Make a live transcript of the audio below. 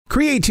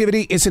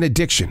Creativity is an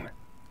addiction.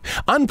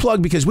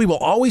 Unplugged because we will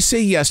always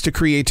say yes to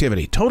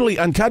creativity. Totally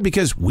Uncut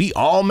because we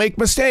all make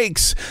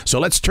mistakes. So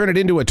let's turn it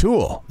into a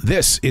tool.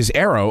 This is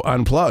Arroe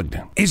Unplugged.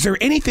 Is there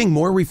anything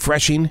more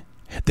refreshing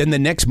than the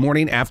next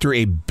morning after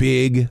a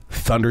big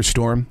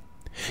thunderstorm?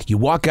 You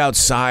walk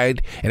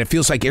outside and it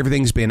feels like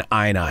everything's been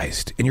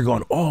ionized. And you're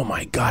going, oh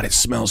my God, it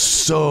smells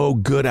so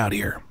good out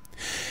here.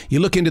 You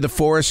look into the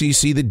forest and you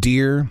see the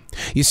deer,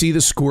 you see the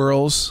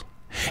squirrels.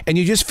 And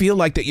you just feel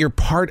like that you're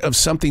part of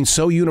something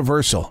so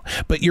universal,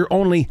 but you're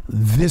only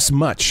this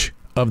much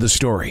of the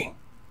story.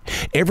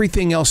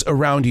 Everything else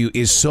around you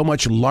is so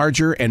much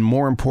larger and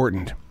more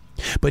important.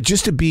 But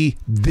just to be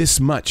this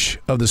much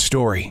of the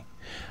story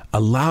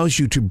allows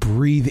you to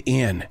breathe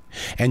in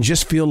and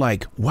just feel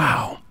like,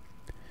 wow,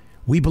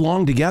 we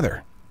belong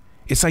together.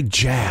 It's like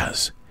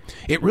jazz.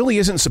 It really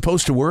isn't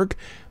supposed to work,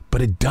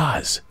 but it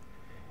does.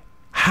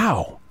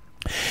 How?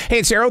 Hey,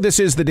 it's Arroe. This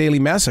is The Daily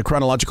Mess, a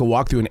chronological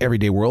walk through an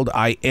everyday world.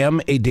 I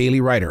am a daily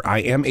writer. I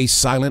am a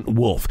silent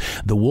wolf,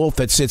 the wolf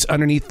that sits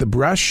underneath the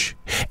brush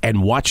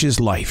and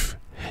watches life,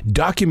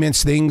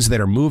 documents things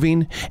that are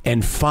moving,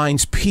 and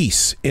finds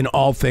peace in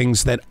all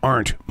things that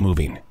aren't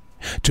moving.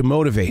 To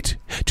motivate,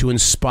 to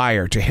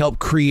inspire, to help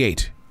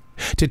create,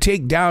 to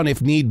take down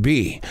if need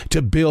be,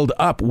 to build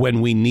up when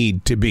we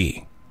need to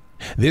be.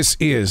 This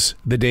is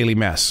The Daily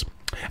Mess.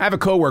 I have a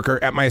coworker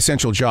at my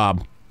essential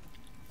job.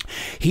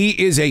 He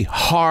is a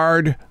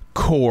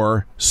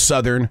hardcore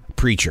Southern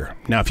preacher.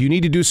 Now, if you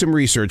need to do some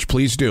research,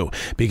 please do.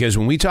 Because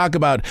when we talk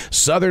about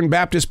Southern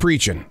Baptist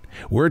preaching,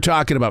 we're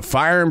talking about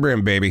fire and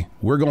brim, baby.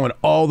 We're going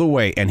all the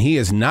way. And he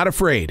is not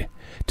afraid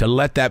to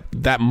let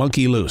that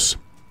monkey loose.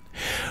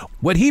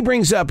 What he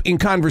brings up in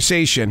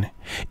conversation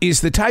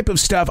is the type of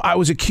stuff I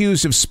was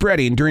accused of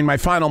spreading during my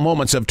final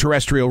moments of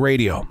terrestrial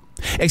radio.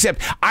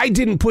 Except I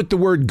didn't put the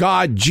word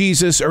God,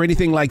 Jesus, or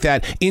anything like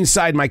that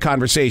inside my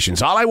conversations.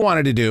 All I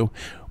wanted to do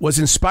was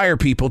inspire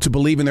people to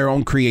believe in their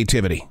own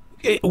creativity.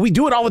 We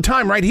do it all the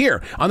time right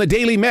here on The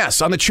Daily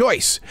Mess, on The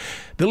Choice,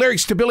 the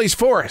lyrics to Billy's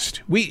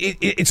Forest.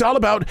 It's all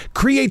about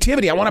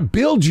creativity. I want to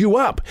build you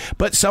up.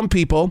 But some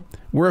people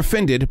were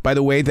offended by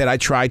the way that I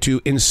try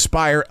to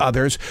inspire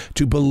others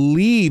to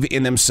believe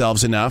in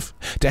themselves enough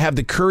to have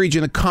the courage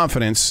and the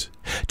confidence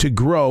to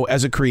grow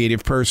as a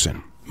creative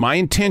person. My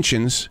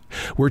intentions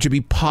were to be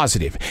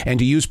positive and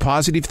to use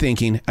positive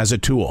thinking as a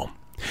tool.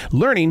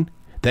 Learning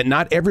that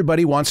not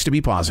everybody wants to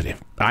be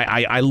positive.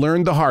 I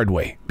learned the hard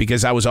way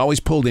because I was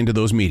always pulled into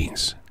those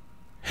meetings.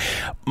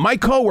 My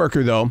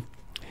coworker, though,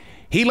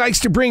 he likes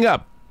to bring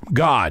up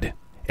God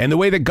and the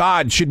way that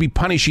God should be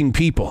punishing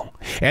people,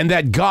 and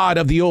that God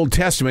of the Old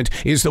Testament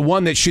is the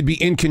one that should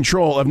be in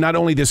control of not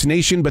only this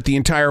nation, but the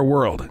entire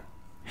world.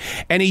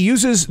 And he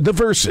uses the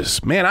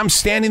verses. Man, I'm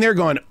standing there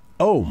going,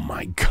 oh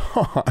my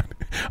God,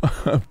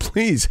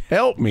 please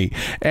help me.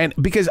 And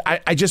because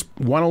I just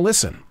want to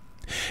listen.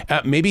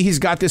 Maybe he's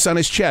got this on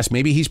his chest.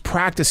 Maybe he's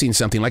practicing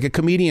something like a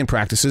comedian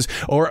practices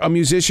or a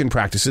musician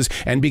practices.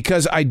 And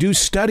because I do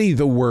study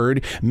the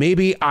word,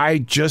 maybe I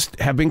just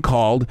have been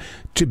called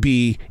to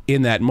be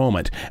in that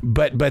moment.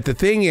 But the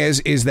thing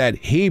is that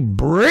he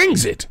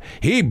brings it.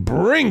 He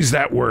brings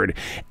that word.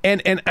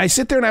 And I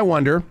sit there and I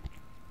wonder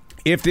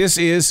if this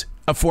is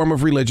a form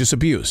of religious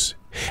abuse.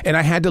 And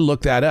I had to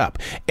look that up.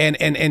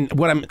 And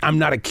what I'm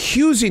not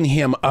accusing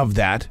him of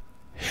that,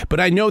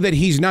 but I know that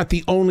he's not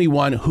the only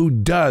one who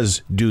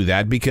does do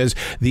that, because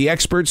the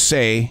experts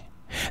say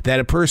that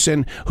a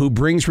person who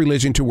brings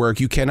religion to work,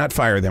 you cannot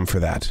fire them for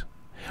that.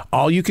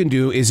 All you can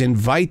do is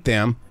invite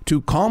them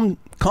to calm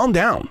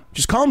down.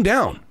 Just calm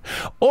down.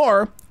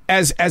 Or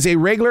as a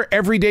regular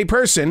everyday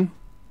person,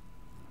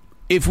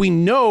 if we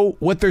know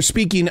what they're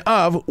speaking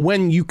of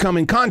when you come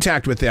in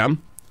contact with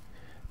them,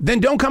 then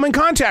don't come in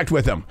contact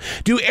with them.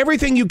 Do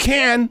everything you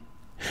can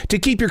to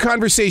keep your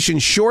conversation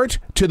short,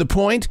 to the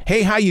point,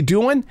 hey, how you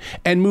doing?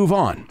 And move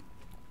on.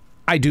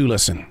 I do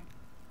listen,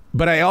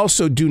 but I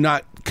also do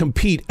not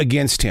compete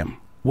against him.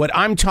 What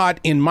I'm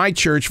taught in my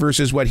church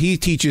versus what he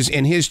teaches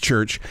in his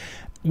church,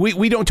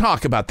 we don't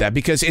talk about that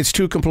because it's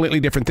two completely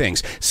different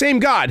things. Same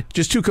God,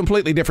 just two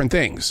completely different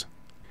things.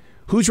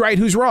 Who's right,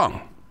 who's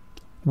wrong?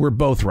 We're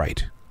both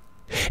right.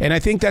 And I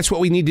think that's what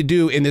we need to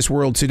do in this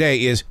world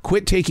today is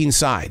quit taking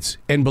sides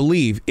and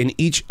believe in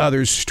each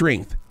other's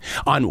strength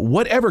on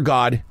whatever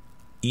God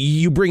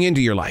you bring into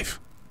your life.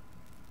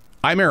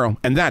 I'm Arroe,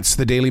 and that's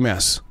The Daily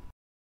Mess.